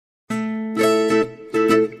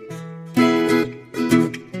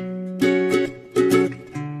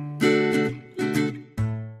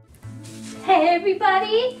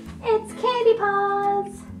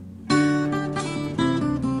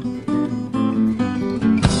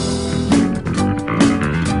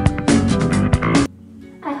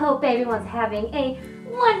everyone's having a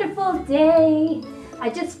wonderful day. I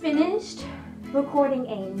just finished recording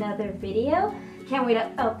another video. Can't wait to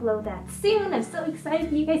upload that soon. I'm so excited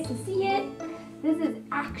for you guys to see it. This is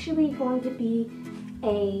actually going to be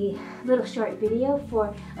a little short video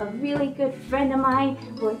for a really good friend of mine.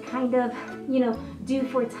 We're kind of, due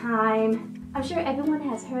for time. I'm sure everyone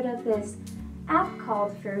has heard of this app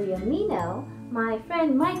called Furry Amino. My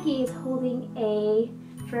friend Mikey is holding a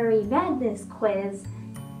Furry Madness quiz.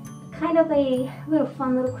 Kind of a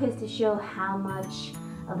fun little quiz to show how much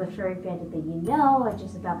of the furry fandom that you know, or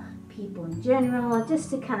just about people in general, just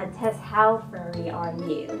to kind of test how furry are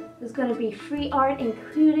you. There's going to be free art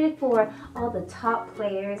included for all the top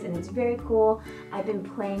players, and it's very cool. I've been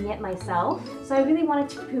playing it myself, so I really wanted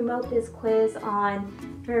to promote this quiz on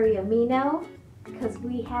Furry Amino because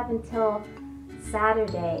we have until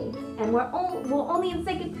Saturday, and we're only in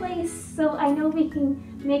second place, so I know we can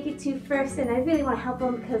make it to first, and I really want to help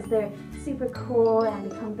them because they're super cool and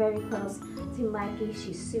become very close to Mikey.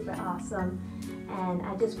 She's super awesome, and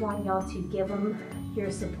I just want y'all to give them your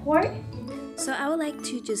support. So I would like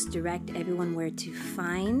to just direct everyone where to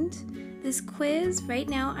find this quiz. Right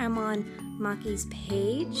now I'm on Maki's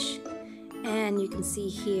page, and you can see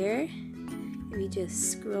here, if you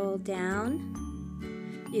just scroll down,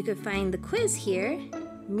 you can find the quiz here,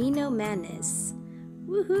 Amino Madness.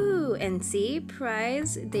 Woohoo! And see,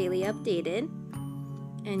 prize daily updated.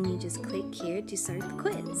 And you just click here to start the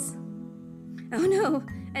quiz. Oh no,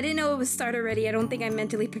 I didn't know it was start already. I don't think I'm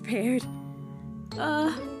mentally prepared.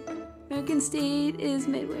 American State is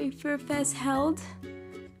Midway Fur Fest held.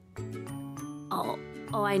 Oh,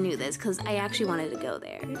 I knew this because I actually wanted to go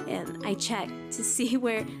there. And I checked to see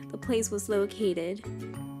where the place was located.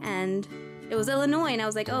 And it was Illinois, and I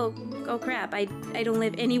was like, oh crap, I don't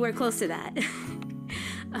live anywhere close to that.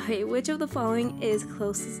 Okay, which of the following is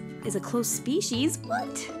a close species?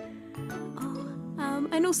 What? Oh,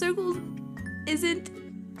 I know circle isn't.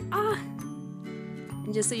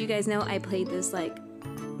 And just so you guys know, I played this like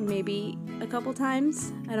maybe a couple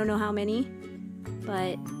times. I don't know how many,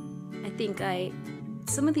 but I think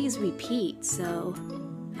some of these repeat, so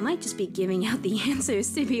I might just be giving out the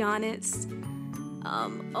answers, to be honest.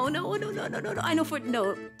 Oh no, I know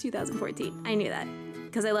 2014. I knew that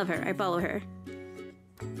because I love her. I follow her.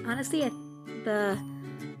 Honestly, it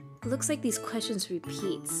looks like these questions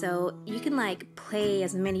repeat, so you can like play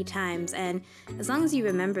as many times, and as long as you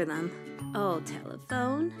remember them. Oh,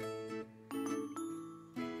 telephone.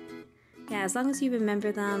 Yeah, as long as you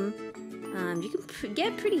remember them, you can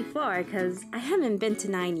get pretty far, because I haven't been to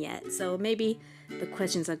 9 yet, so maybe the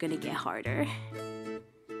questions are gonna get harder.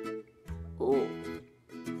 Oh,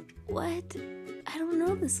 what? I don't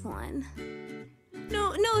know this one.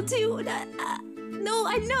 No, dude. No,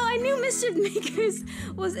 I knew Mischief Makers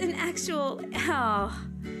was an actual. Oh,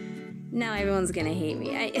 now everyone's gonna hate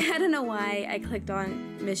me. I don't know why I clicked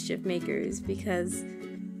on Mischief Makers, because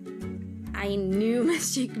I knew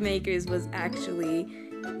Mischief Makers was actually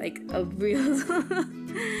like a real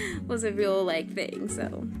like thing.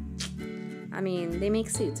 So, I mean, they make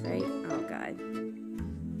suits, right? Oh God.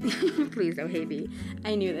 Please don't hate me.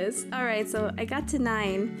 I knew this. Alright, so I got to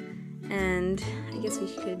 9, and I guess we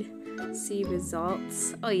could see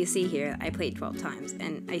results. Oh, you see here, I played 12 times,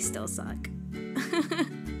 and I still suck.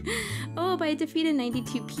 Oh, but I defeated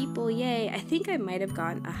 92 people, yay. I think I might have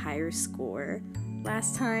gotten a higher score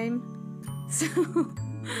last time. So,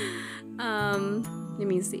 let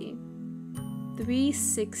me see.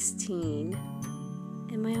 316.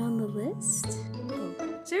 Am I on the list? Oh,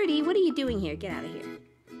 Zerdy, what are you doing here? Get out of here.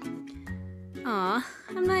 Aw,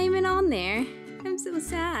 I'm not even on there. I'm so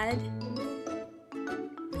sad.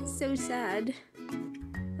 So sad.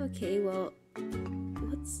 Okay, well,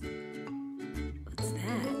 what's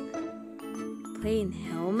that? Play in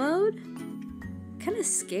hell mode? Kinda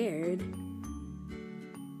scared.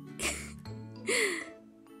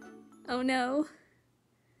 Oh no.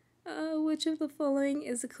 Which of the following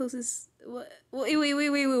is the closest? What? Wait,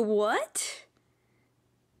 what?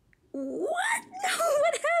 What? No,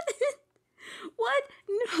 what happened? What?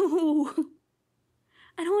 No.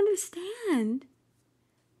 I don't understand.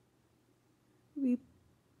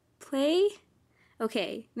 Replay?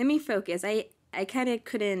 Okay, let me focus. I kind of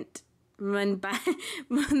couldn't run by.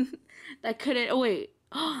 I couldn't. Oh, wait.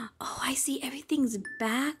 Oh, I see. Everything's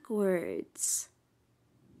backwards.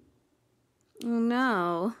 Oh,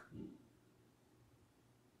 no.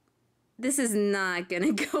 This is not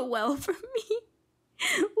gonna go well for me.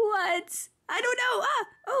 What? I don't know.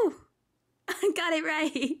 Oh. I got it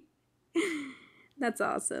right. That's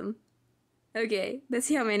awesome. Okay, let's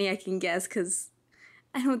see how many I can guess, because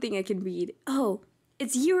I don't think I can read. Oh,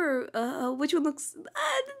 it's your, which one looks,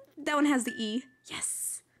 That one has the E.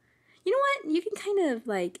 Yes. You know what? You can kind of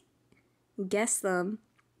like guess them.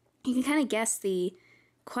 You can kind of guess the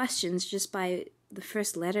questions just by the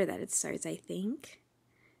first letter that it starts, I think.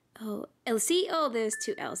 Oh, LC? Oh, there's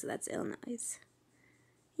 2 L's, so that's Illinois.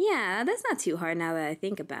 Yeah, that's not too hard now that I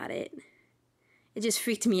think about it. It just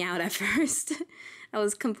freaked me out at first. I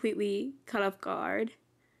was completely caught off guard.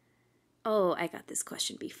 Oh, I got this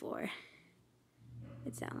question before.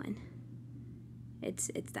 It's that one.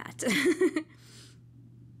 It's that.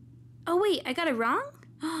 Oh wait, I got it wrong?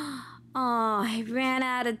 Oh, I ran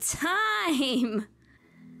out of time.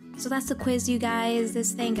 So that's the quiz, you guys.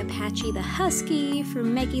 Let's thank Apache the Husky for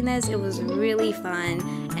making this. It was really fun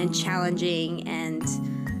and challenging, and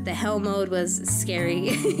the hell mode was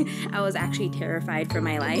scary. I was actually terrified for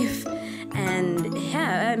my life. And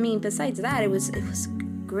yeah, I mean, besides that, it was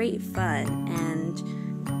great fun. And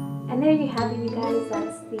there you have it, you guys.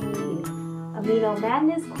 That's the Amino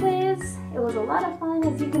Madness quiz. It was a lot of fun,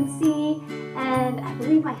 as you can see. And I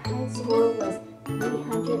believe my high score was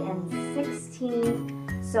 316.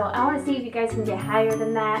 So I want to see if you guys can get higher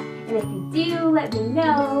than that. And if you do, let me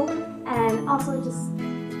know. And also just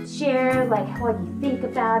share like what you think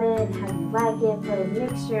about it and how you like it. But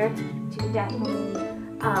make sure to definitely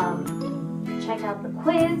check out the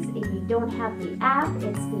quiz. If you don't have the app,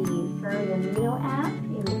 it's the Furry Amino app,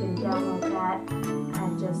 and you can download that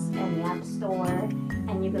at just any app store,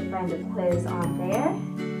 and you can find the quiz on there.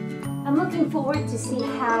 I'm looking forward to see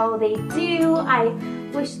how they do. I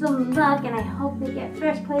wish them luck, and I hope they get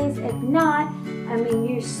first place. If not, I mean,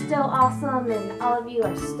 you're still awesome, and all of you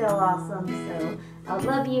are still awesome, so I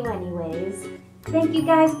love you anyways. Thank you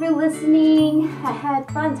guys for listening. I had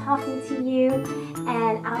fun talking to you,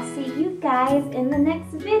 and I'll see you guys in the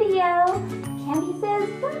next video. Candy says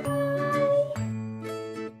bye.